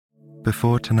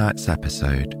Before tonight's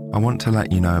episode, I want to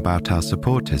let you know about our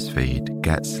supporters feed,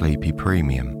 Get Sleepy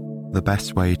Premium, the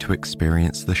best way to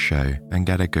experience the show and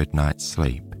get a good night's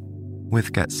sleep.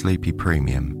 With Get Sleepy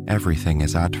Premium, everything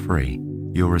is ad-free.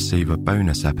 You'll receive a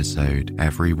bonus episode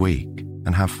every week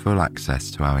and have full access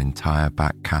to our entire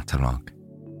back catalogue.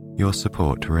 Your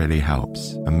support really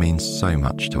helps and means so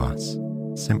much to us.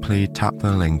 Simply tap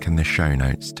the link in the show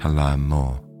notes to learn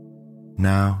more.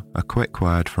 Now, a quick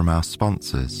word from our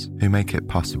sponsors who make it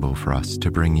possible for us to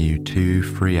bring you 2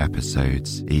 free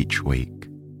episodes each week.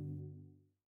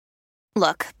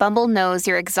 Look, Bumble knows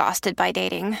you're exhausted by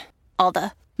dating. All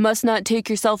the, must not take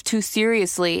yourself too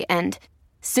seriously, and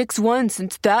 6'1"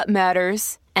 since that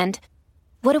matters, and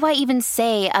what do I even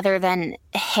say other than,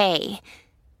 hey?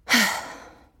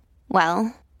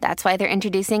 Well, that's why they're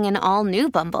introducing an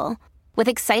all-new Bumble, with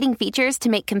exciting features to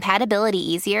make compatibility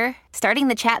easier, starting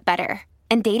the chat better,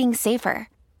 and dating safer.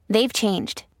 They've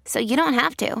changed, so you don't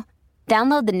have to.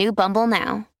 Download the new Bumble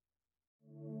now.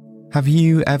 Have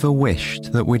you ever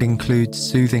wished that we'd include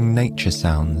soothing nature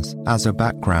sounds as a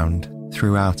background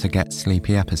throughout a Get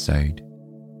Sleepy episode?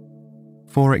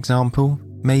 For example,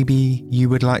 maybe you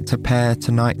would like to pair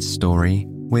tonight's story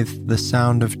with the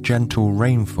sound of gentle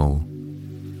rainfall.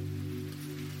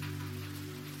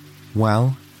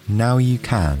 Well, now you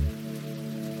can.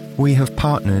 We have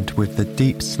partnered with the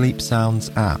Deep Sleep Sounds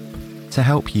app to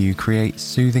help you create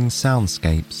soothing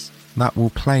soundscapes that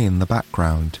will play in the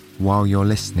background while you're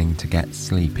listening to Get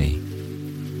Sleepy.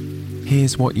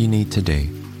 Here's what you need to do.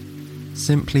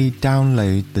 Simply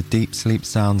download the Deep Sleep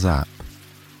Sounds app,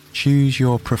 choose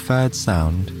your preferred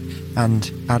sound,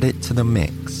 and add it to the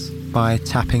mix by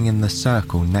tapping in the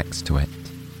circle next to it.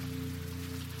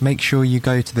 Make sure you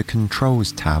go to the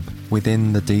Controls tab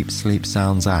within the Deep Sleep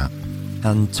Sounds app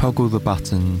and toggle the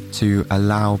button to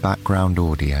Allow Background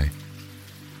Audio.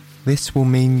 This will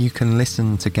mean you can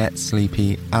listen to Get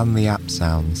Sleepy and the app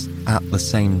sounds at the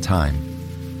same time,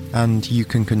 and you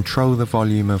can control the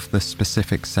volume of the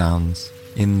specific sounds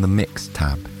in the Mix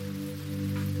tab.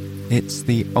 It's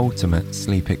the ultimate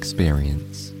sleep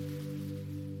experience.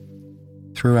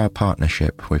 Through our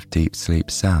partnership with Deep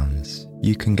Sleep Sounds,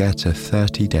 you can get a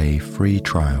 30-day free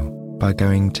trial by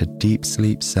going to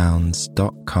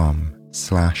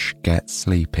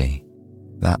deepsleepsounds.com/getsleepy.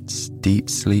 That's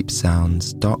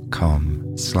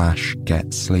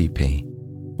deepsleepsounds.com/getsleepy.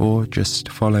 Or just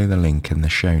follow the link in the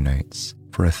show notes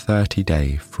for a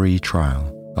 30-day free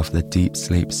trial of the Deep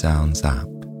Sleep Sounds app.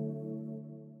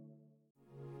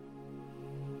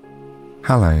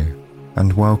 Hello,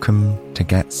 and welcome to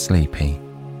Get Sleepy,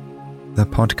 the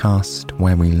podcast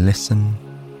where we listen,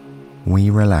 we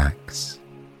relax,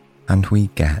 and we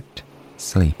get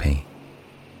sleepy.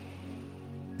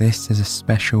 This is a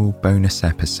special bonus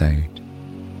episode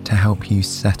to help you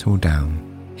settle down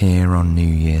here on New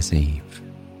Year's Eve.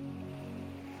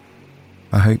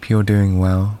 I hope you're doing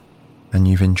well and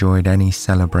you've enjoyed any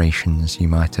celebrations you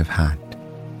might have had.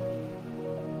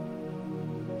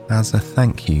 As a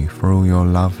thank you for all your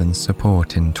love and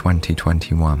support in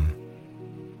 2021,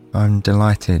 I'm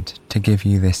delighted to give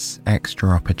you this extra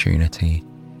opportunity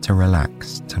to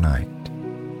relax tonight.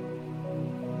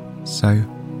 So,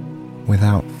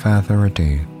 without further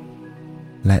ado,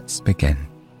 let's begin.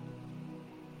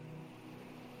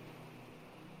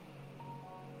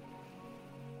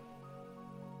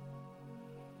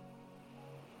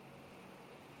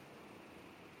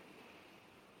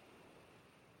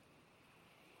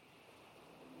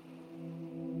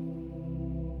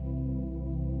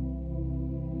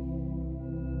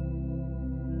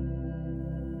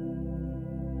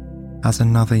 As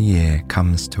another year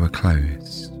comes to a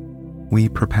close, we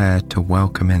prepare to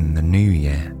welcome in the new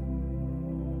year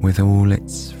with all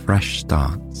its fresh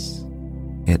starts,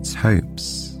 its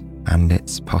hopes, and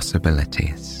its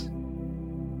possibilities.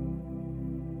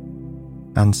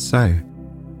 And so,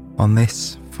 on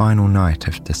this final night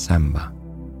of December,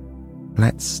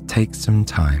 let's take some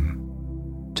time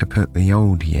to put the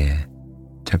old year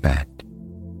to bed.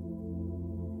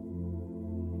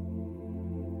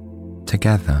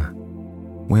 Together,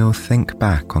 we'll think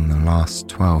back on the last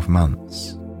 12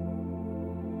 months,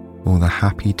 all the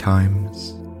happy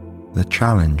times, the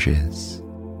challenges,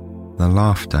 the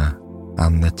laughter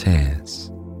and the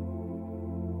tears,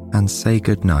 and say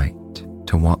goodnight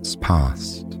to what's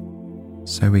past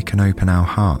so we can open our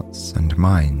hearts and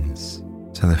minds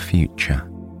to the future.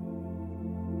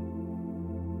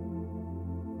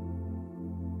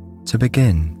 To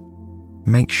begin,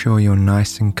 make sure you're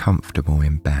nice and comfortable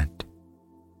in bed.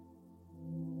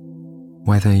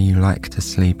 Whether you like to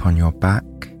sleep on your back,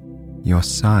 your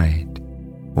side,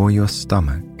 or your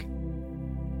stomach,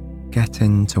 Get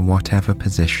into whatever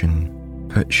position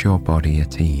puts your body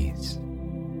at ease.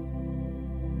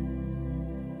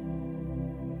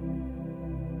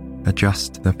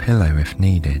 Adjust the pillow if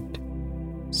needed,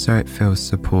 so it feels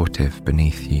supportive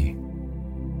beneath you.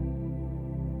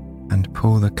 And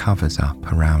pull the covers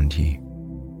up around you,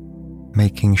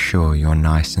 making sure you're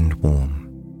nice and warm.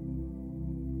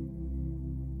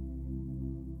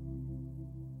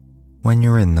 When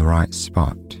you're in the right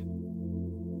spot,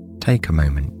 take a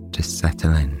moment to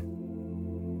settle in.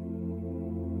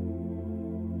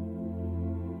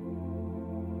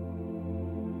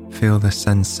 Feel the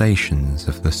sensations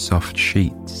of the soft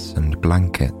sheets and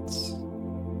blankets,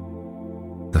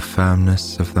 the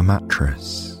firmness of the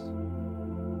mattress,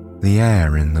 the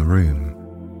air in the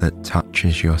room that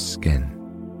touches your skin.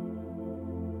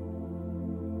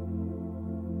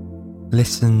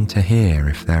 Listen to hear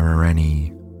if there are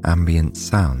any ambient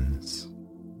sounds.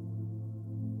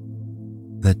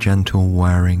 The gentle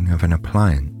whirring of an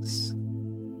appliance,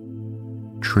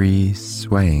 trees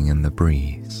swaying in the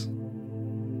breeze,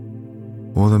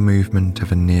 or the movement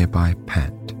of a nearby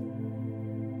pet.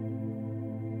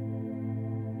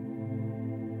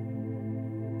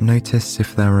 Notice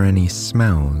if there are any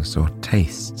smells or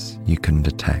tastes you can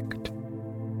detect.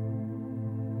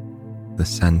 The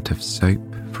scent of soap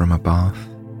from a bath,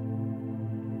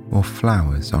 or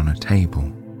flowers on a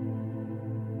table.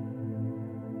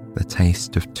 The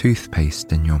taste of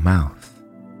toothpaste in your mouth,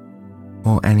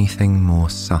 or anything more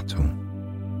subtle.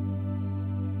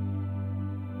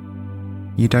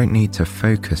 You don't need to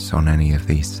focus on any of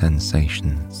these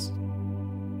sensations.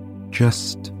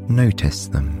 Just notice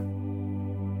them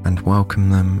and welcome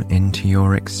them into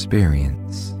your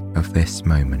experience of this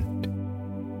moment.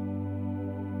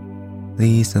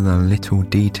 These are the little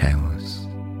details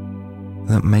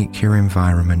that make your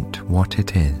environment what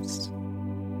it is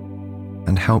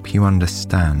and help you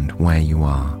understand where you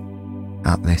are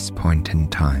at this point in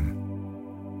time.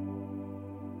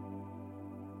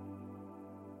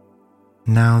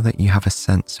 Now that you have a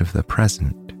sense of the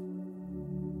present,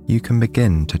 you can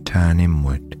begin to turn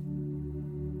inward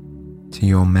to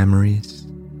your memories,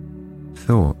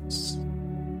 thoughts,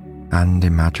 and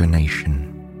imagination,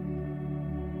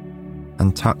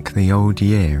 and tuck the old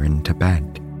year into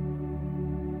bed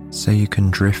so you can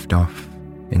drift off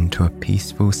into a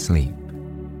peaceful sleep,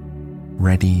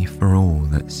 ready for all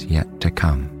that's yet to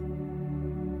come.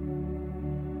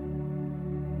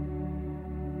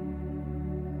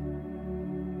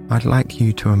 I'd like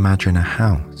you to imagine a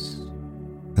house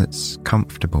that's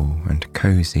comfortable and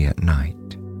cozy at night.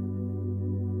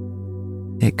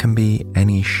 It can be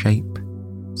any shape,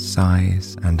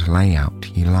 size, and layout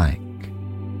you like.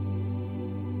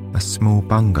 A small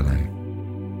bungalow,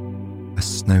 a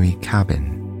snowy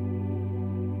cabin,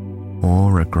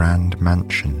 or a grand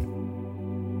mansion.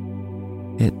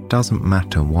 It doesn't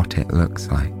matter what it looks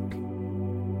like,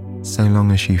 so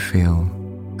long as you feel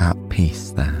at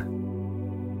peace there.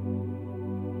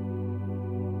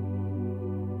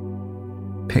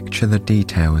 Picture the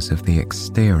details of the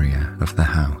exterior of the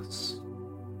house.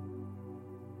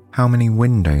 How many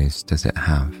windows does it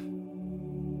have?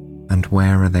 And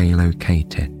where are they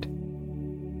located?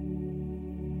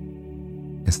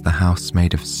 Is the house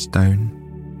made of stone,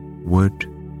 wood,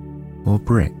 or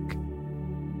brick?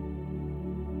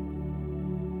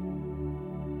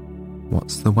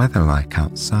 What's the weather like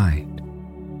outside?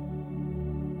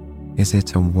 Is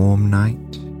it a warm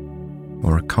night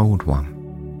or a cold one?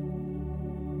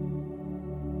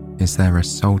 Is there a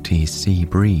salty sea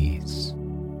breeze?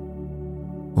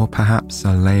 Or perhaps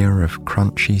a layer of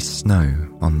crunchy snow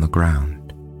on the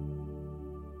ground?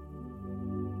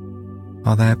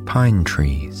 Are there pine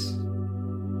trees,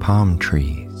 palm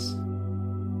trees,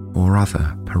 or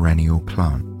other perennial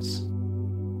plants?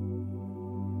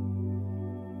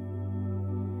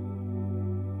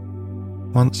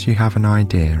 Once you have an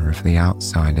idea of the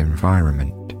outside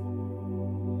environment,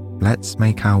 let's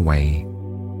make our way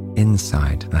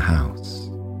inside the house.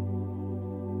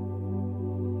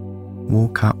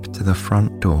 Walk up to the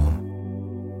front door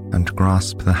and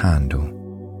grasp the handle.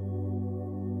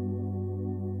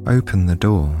 Open the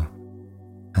door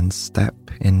and step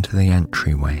into the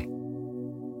entryway.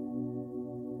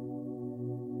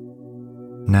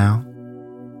 Now,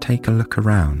 take a look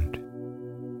around,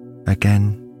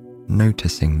 again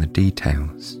noticing the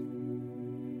details.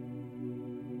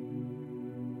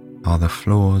 Are the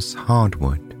floors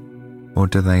hardwood, or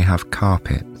do they have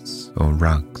carpets or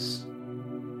rugs?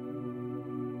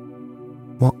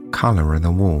 What colour are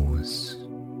the walls?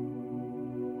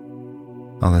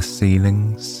 Are the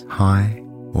ceilings high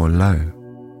or low?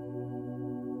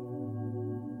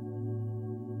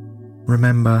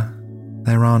 Remember,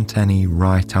 There aren't any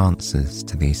right answers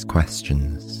to these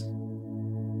questions.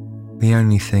 The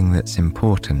only thing that's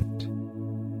important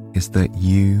is that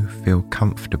you feel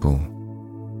comfortable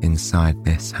inside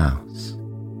this house.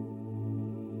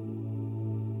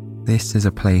 This is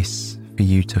a place for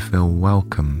you to feel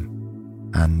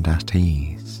welcome and at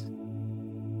ease.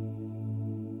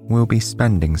 We'll be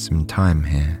spending some time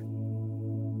here,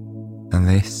 and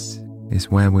this is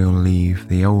where we'll leave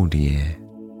the old year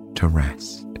to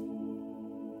rest.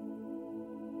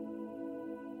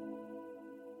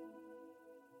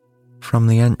 From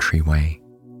the entryway,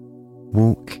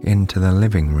 walk into the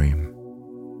living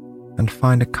room and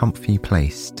find a comfy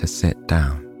place to sit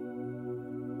down.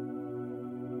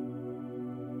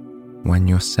 When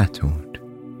you're settled,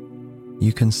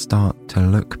 you can start to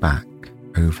look back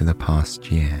over the past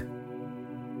year.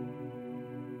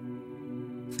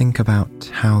 Think about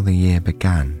how the year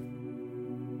began.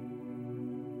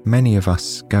 Many of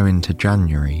us go into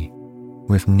January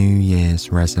with New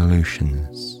Year's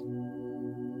resolutions,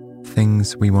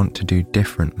 things we want to do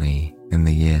differently in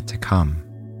the year to come,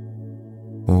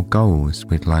 or goals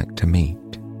we'd like to meet.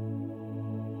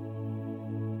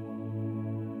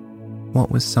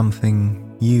 What was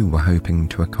something you were hoping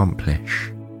to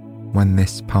accomplish when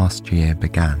this past year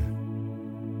began?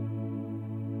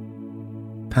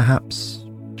 Perhaps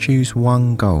choose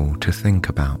one goal to think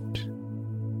about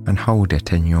and hold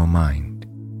it in your mind.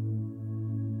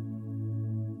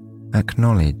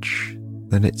 Acknowledge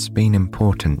that it's been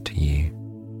important to you,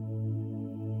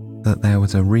 that there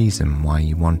was a reason why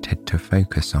you wanted to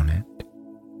focus on it.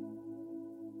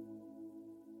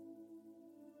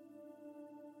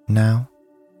 Now,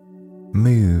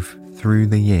 move through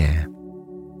the year,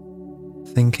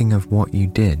 thinking of what you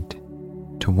did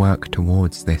to work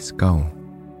towards this goal.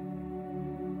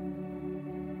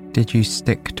 Did you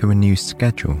stick to a new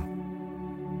schedule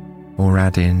or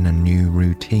add in a new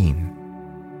routine?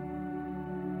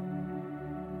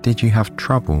 Did you have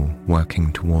trouble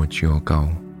working towards your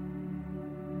goal,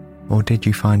 or did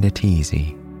you find it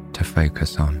easy to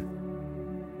focus on?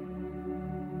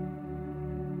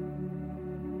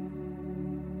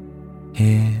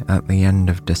 Here at the end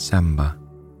of December,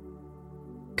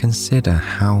 consider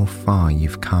how far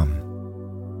you've come.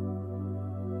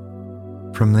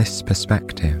 From this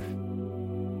perspective,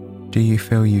 do you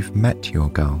feel you've met your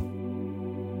goal?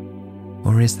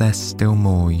 Or is there still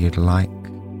more you'd like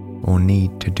or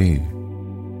need to do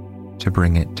to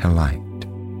bring it to light?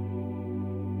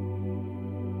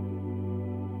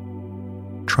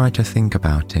 Try to think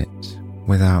about it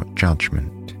without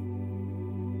judgment.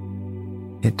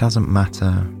 It doesn't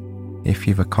matter if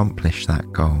you've accomplished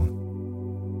that goal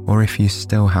or if you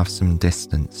still have some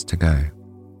distance to go.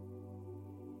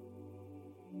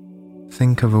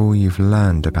 Think of all you've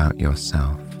learned about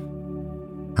yourself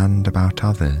and about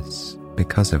others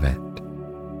because of it.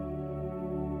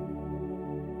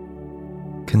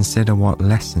 Consider what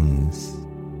lessons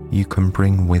you can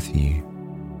bring with you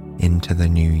into the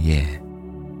new year.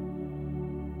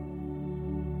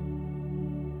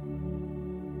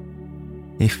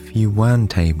 If you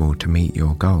weren't able to meet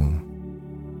your goal,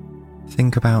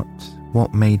 think about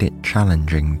what made it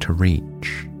challenging to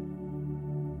reach.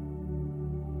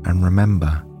 And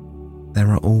remember, there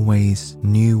are always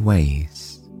new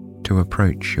ways to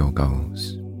approach your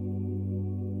goals.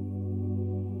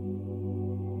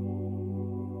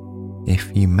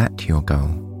 If you met your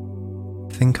goal,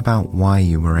 think about why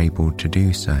you were able to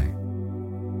do so.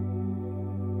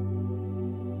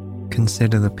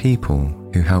 Consider the people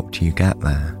who helped you get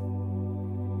there,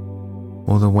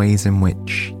 or the ways in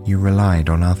which you relied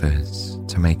on others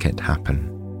to make it happen.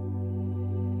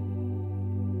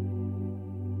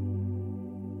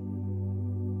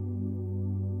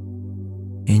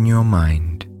 In your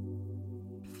mind,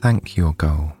 thank your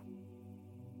goal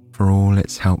for all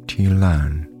it's helped you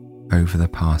learn over the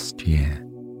past year.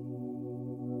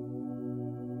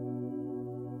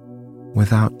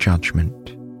 Without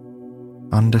judgment,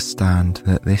 understand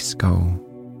that this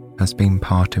goal has been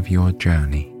part of your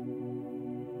journey.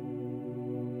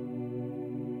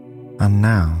 And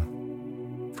now,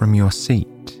 from your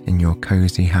seat in your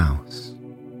cozy house,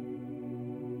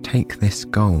 take this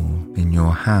goal in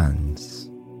your hands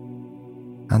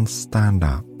and stand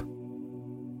up.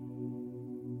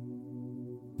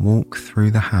 Walk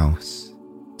through the house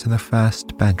to the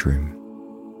first bedroom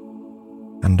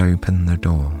and open the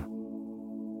door.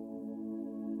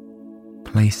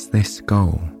 Place this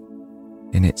goal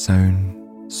in its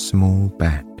own small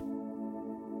bed.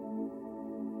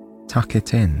 Tuck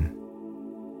it in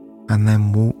and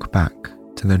then walk back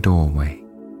to the doorway.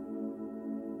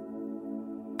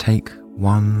 Take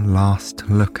one last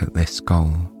look at this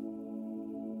goal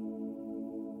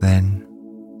Then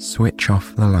switch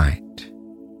off the light,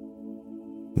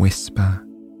 whisper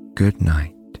good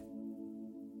night,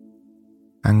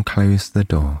 and close the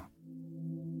door.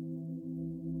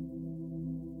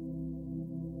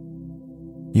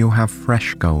 You'll have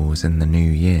fresh goals in the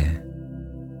new year.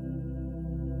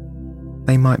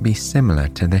 They might be similar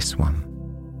to this one,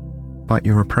 but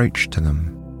your approach to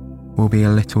them will be a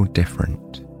little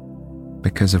different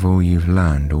because of all you've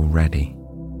learned already.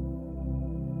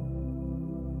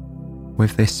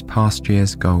 With this past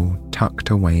year's goal tucked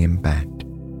away in bed,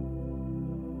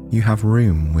 you have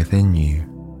room within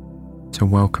you to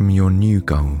welcome your new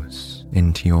goals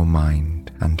into your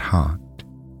mind and heart.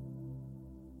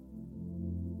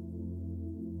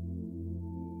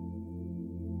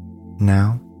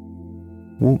 Now,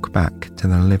 walk back to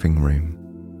the living room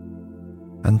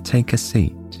and take a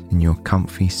seat in your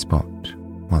comfy spot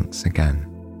once again.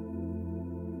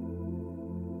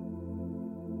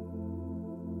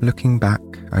 Looking back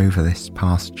over this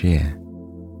past year,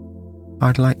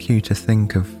 I'd like you to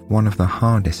think of one of the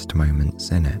hardest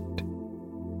moments in it.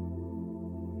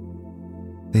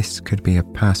 This could be a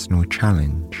personal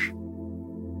challenge,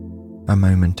 a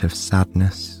moment of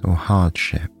sadness or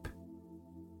hardship,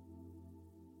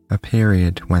 a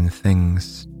period when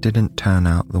things didn't turn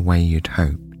out the way you'd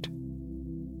hoped,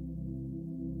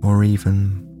 or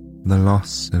even the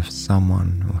loss of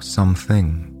someone or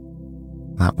something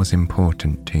that was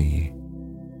important to you.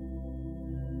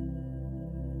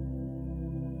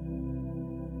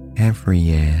 Every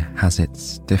year has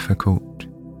its difficult,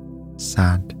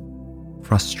 sad,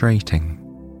 frustrating,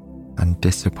 and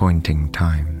disappointing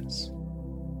times.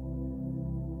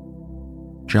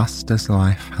 Just as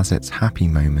life has its happy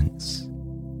moments,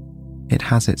 it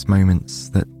has its moments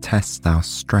that test our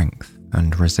strength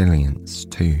and resilience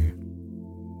too.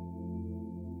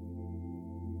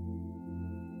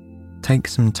 Take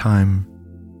some time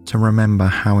to remember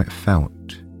how it felt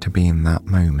to be in that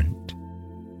moment.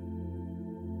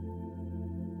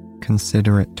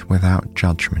 Consider it without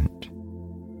judgment.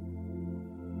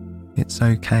 It's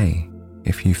okay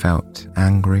if you felt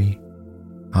angry,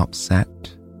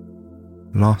 upset,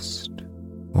 lost,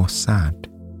 or sad.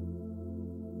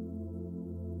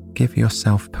 Give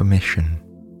yourself permission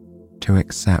to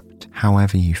accept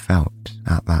however you felt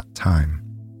at that time.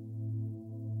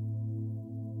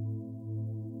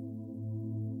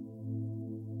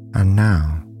 And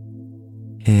now,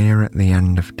 here at the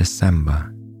end of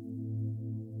December,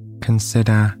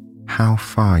 consider how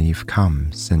far you've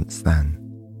come since then.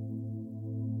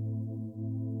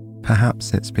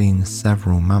 Perhaps it's been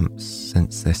several months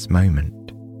since this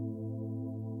moment.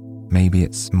 Maybe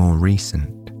it's more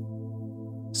recent,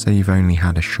 so you've only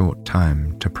had a short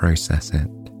time to process it.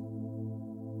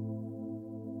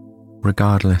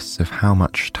 Regardless of how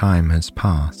much time has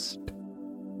passed,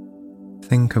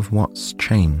 think of what's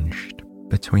changed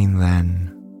between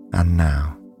then and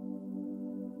now.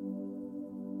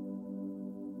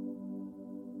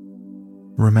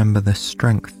 Remember the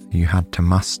strength you had to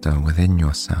muster within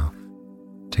yourself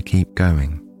to keep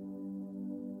going,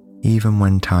 even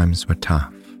when times were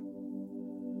tough.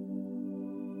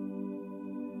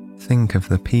 Think of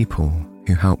the people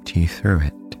who helped you through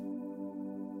it,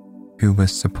 who were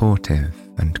supportive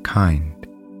and kind.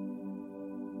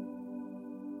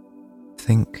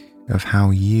 Think of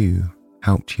how you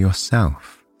helped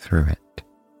yourself through it.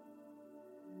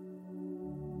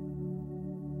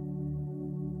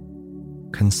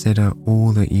 Consider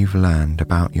all that you've learned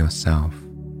about yourself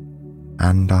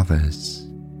and others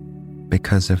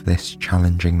because of this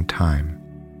challenging time.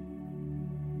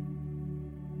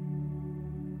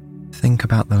 Think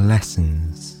about the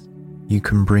lessons you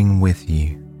can bring with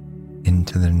you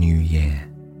into the new year.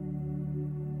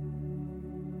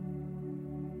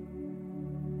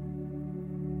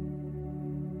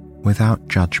 Without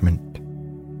judgment,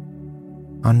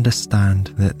 understand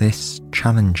that this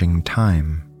challenging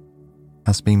time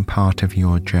has been part of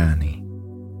your journey.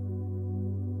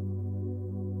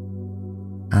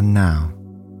 And now,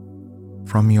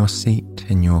 from your seat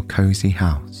in your cozy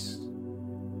house,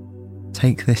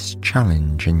 take this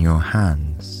challenge in your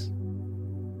hands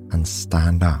and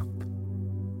stand up.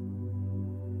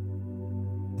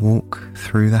 Walk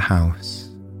through the house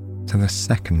to the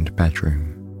second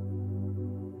bedroom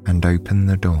and open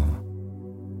the door.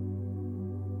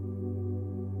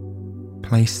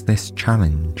 Place this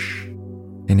challenge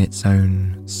in its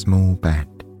own small bed.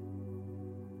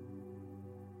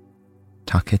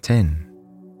 Tuck it in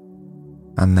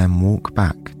and then walk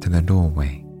back to the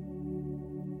doorway.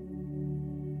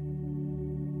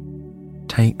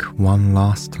 Take one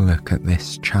last look at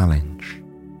this challenge.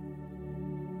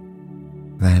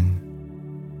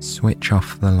 Then switch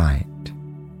off the light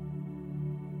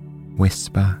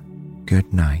whisper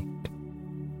good night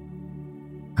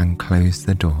and close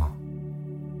the door.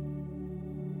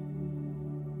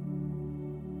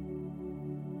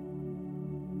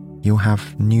 You'll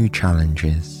have new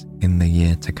challenges in the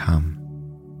year to come.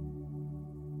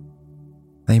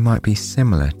 They might be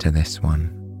similar to this one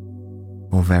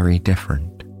or very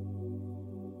different,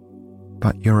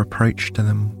 but your approach to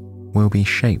them will be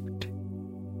shaped,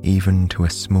 even to a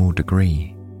small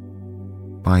degree,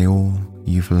 by all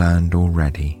you've learned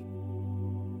already.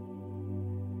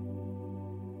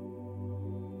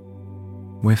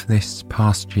 With this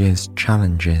past year's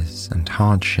challenges and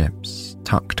hardships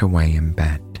tucked away in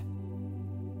bed,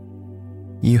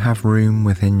 you have room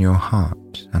within your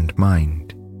heart and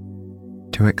mind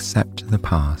to accept the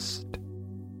past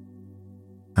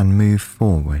and move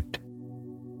forward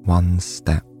one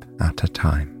step at a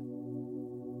time.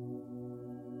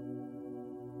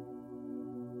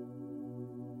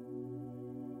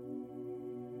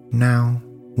 Now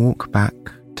walk back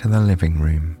to the living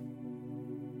room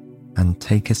and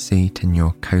take a seat in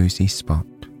your cozy spot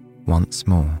once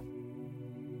more.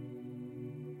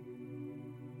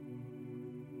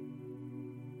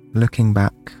 Looking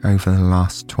back over the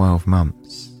last 12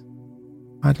 months,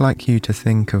 I'd like you to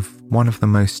think of one of the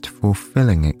most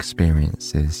fulfilling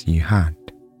experiences you had.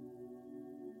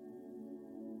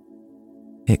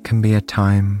 It can be a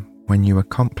time when you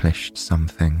accomplished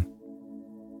something,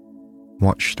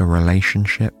 watched a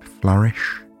relationship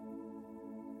flourish,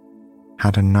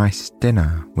 had a nice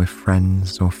dinner with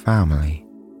friends or family,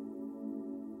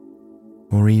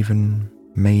 or even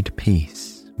made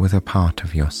peace with a part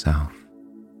of yourself.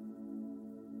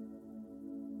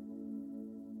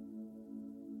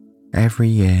 Every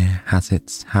year has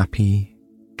its happy,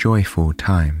 joyful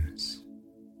times,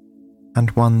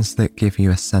 and ones that give you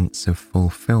a sense of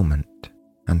fulfillment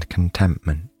and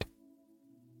contentment.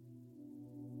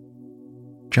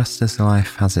 Just as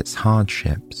life has its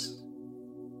hardships,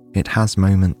 it has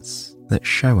moments that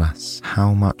show us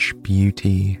how much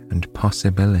beauty and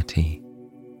possibility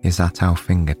is at our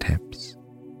fingertips.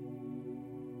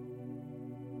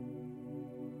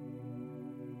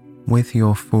 With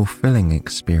your fulfilling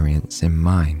experience in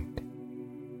mind,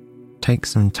 take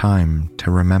some time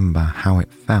to remember how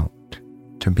it felt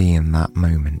to be in that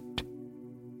moment.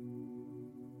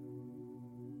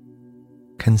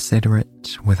 Consider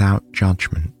it without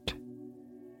judgment.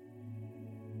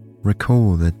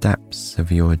 Recall the depths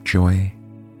of your joy,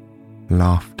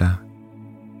 laughter,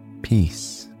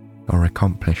 peace, or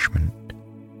accomplishment.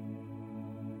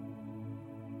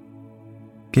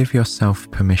 Give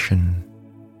yourself permission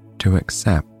to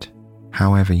accept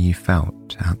however you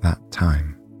felt at that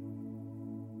time.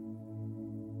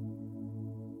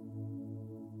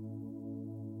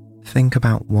 Think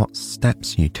about what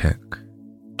steps you took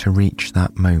to reach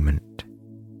that moment,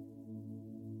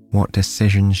 what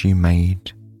decisions you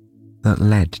made that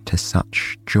led to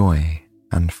such joy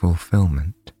and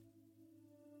fulfillment.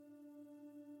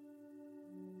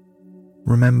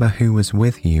 Remember who was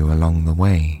with you along the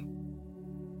way,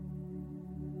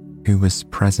 who was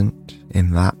present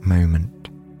in that moment,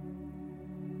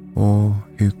 or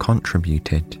who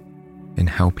contributed in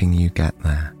helping you get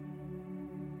there.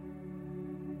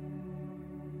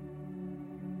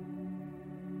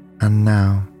 And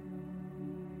now,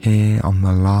 here on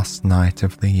the last night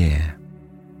of the year,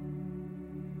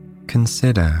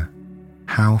 consider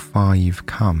how far you've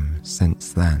come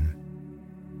since then.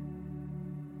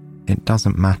 It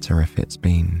doesn't matter if it's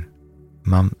been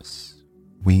months,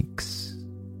 weeks,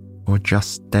 or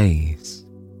just days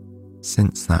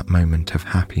since that moment of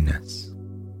happiness.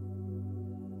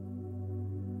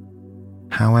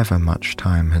 However much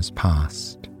time has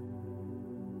passed,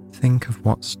 think of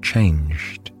what's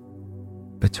changed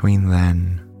between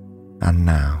then and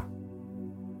now.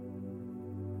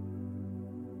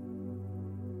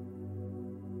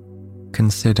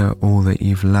 Consider all that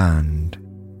you've learned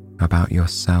about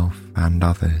yourself and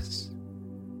others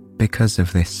because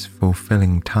of this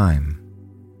fulfilling time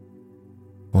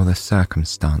or the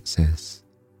circumstances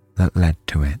that led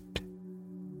to it.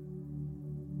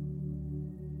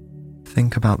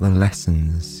 Think about the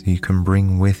lessons you can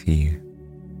bring with you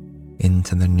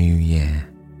into the new year.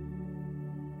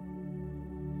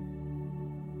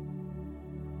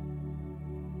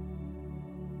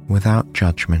 Without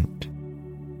judgment,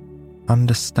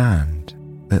 understand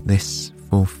that this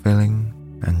fulfilling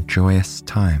and joyous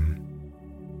time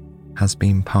has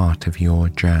been part of your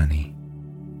journey.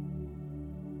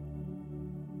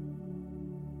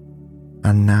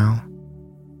 And now,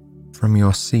 from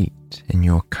your seat in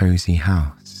your cozy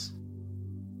house,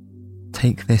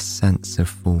 take this sense of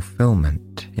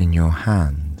fulfillment in your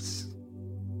hands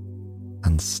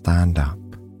and stand up.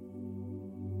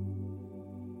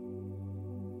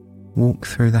 Walk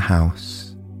through the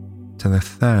house to the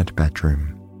third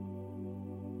bedroom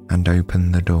and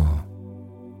open the door.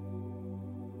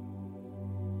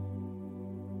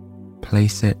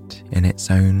 Place it in its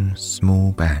own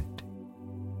small bed.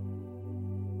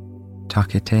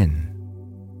 Tuck it in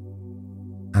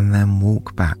and then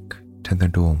walk back to the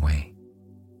doorway.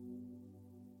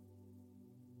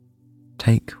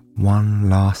 Take one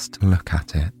last look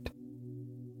at it.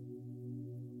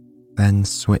 Then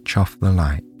switch off the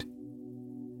light.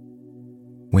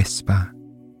 Whisper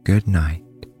good night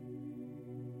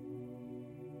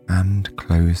and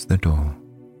close the door.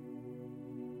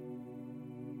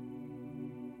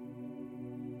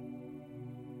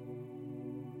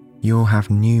 You'll have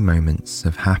new moments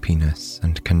of happiness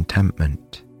and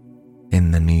contentment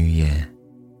in the new year.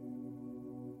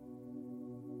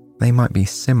 They might be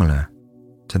similar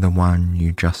to the one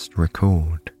you just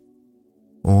recalled,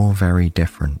 or very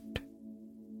different,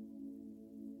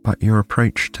 but your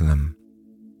approach to them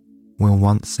will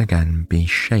once again be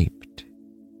shaped,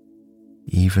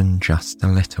 even just a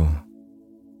little,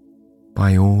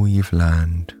 by all you've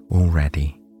learned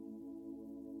already.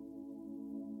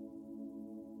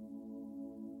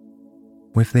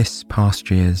 With this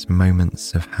past year's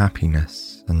moments of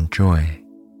happiness and joy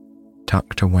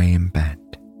tucked away in bed,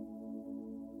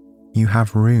 you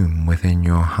have room within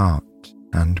your heart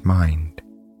and mind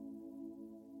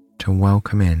to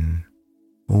welcome in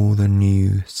all the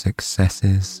new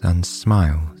successes and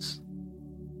smiles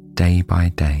day by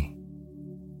day.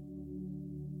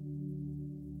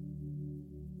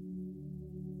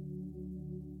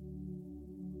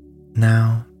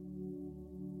 Now,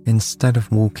 instead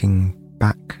of walking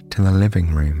back to the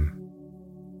living room,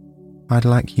 I'd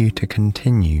like you to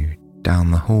continue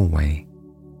down the hallway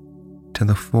to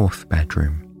the fourth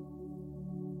bedroom.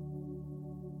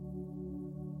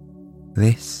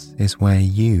 This is where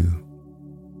you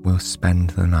will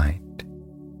spend the night.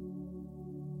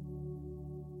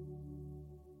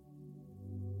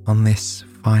 On this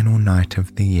final night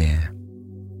of the year,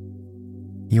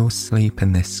 you'll sleep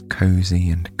in this cozy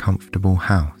and comfortable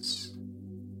house,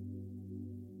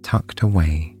 tucked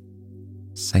away,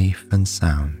 safe and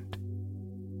sound,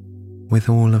 with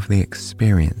all of the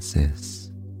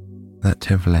experiences that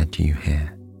have led you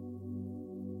here.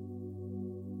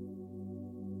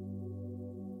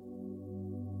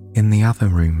 In the other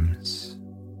rooms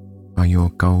are your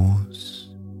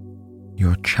goals,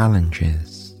 your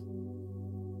challenges,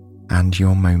 and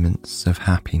your moments of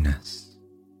happiness.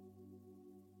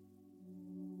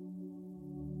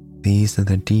 These are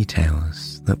the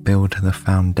details that build the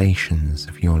foundations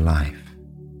of your life.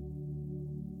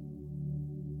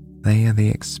 They are the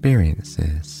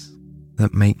experiences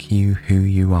that make you who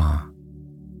you are,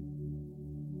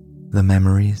 the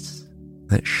memories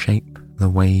that shape the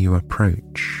way you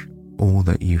approach all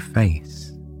that you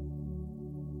face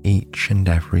each and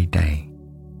every day.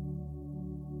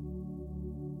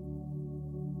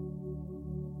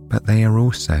 But they are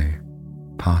also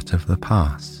part of the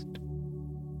past.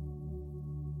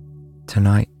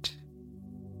 Tonight,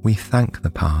 we thank the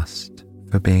past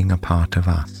for being a part of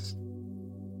us,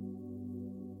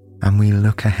 and we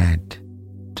look ahead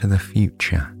to the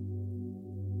future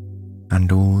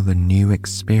and all the new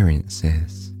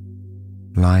experiences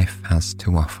life has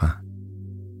to offer.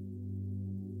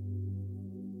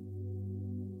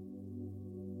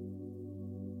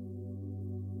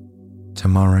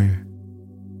 Tomorrow,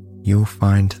 you'll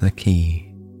find the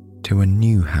key to a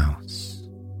new house.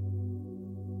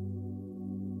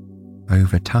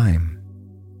 Over time,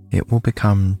 it will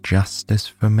become just as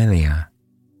familiar,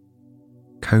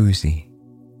 cozy,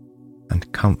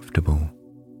 and comfortable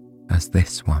as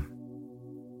this one.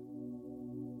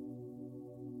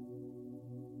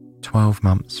 12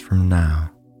 months from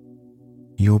now,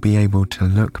 you'll be able to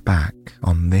look back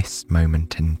on this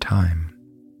moment in time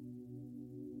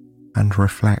and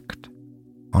reflect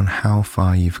on how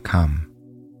far you've come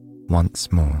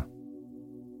once more.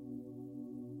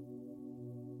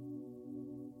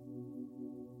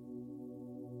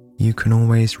 You can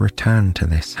always return to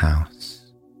this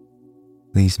house,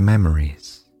 these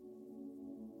memories,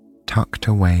 tucked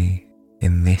away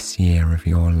in this year of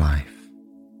your life.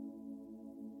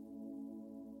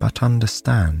 But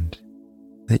understand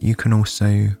that you can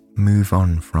also move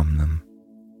on from them.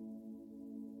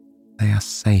 They are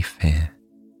safe here,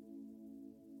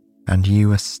 and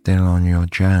you are still on your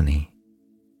journey,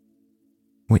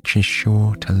 which is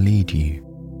sure to lead you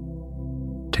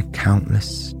to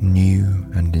countless new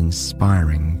and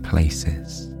inspiring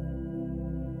places.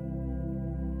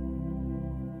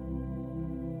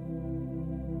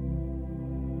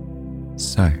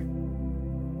 So,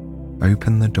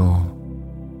 open the door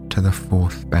to the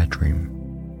fourth bedroom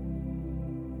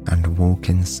and walk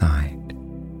inside.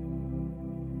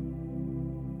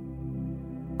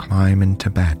 Climb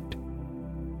into bed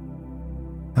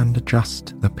and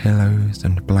adjust the pillows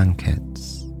and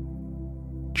blankets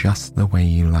just the way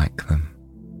you like them.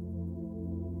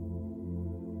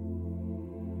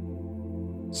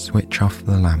 Switch off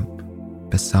the lamp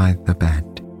beside the bed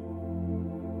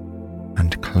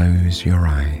and close your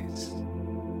eyes.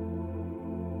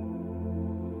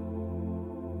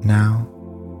 Now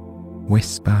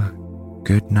whisper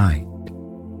good night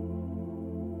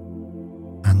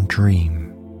and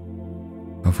dream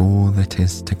of all that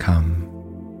is to come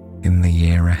in the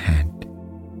year ahead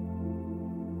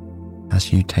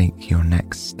as you take your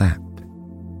next step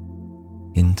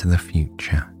into the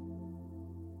future.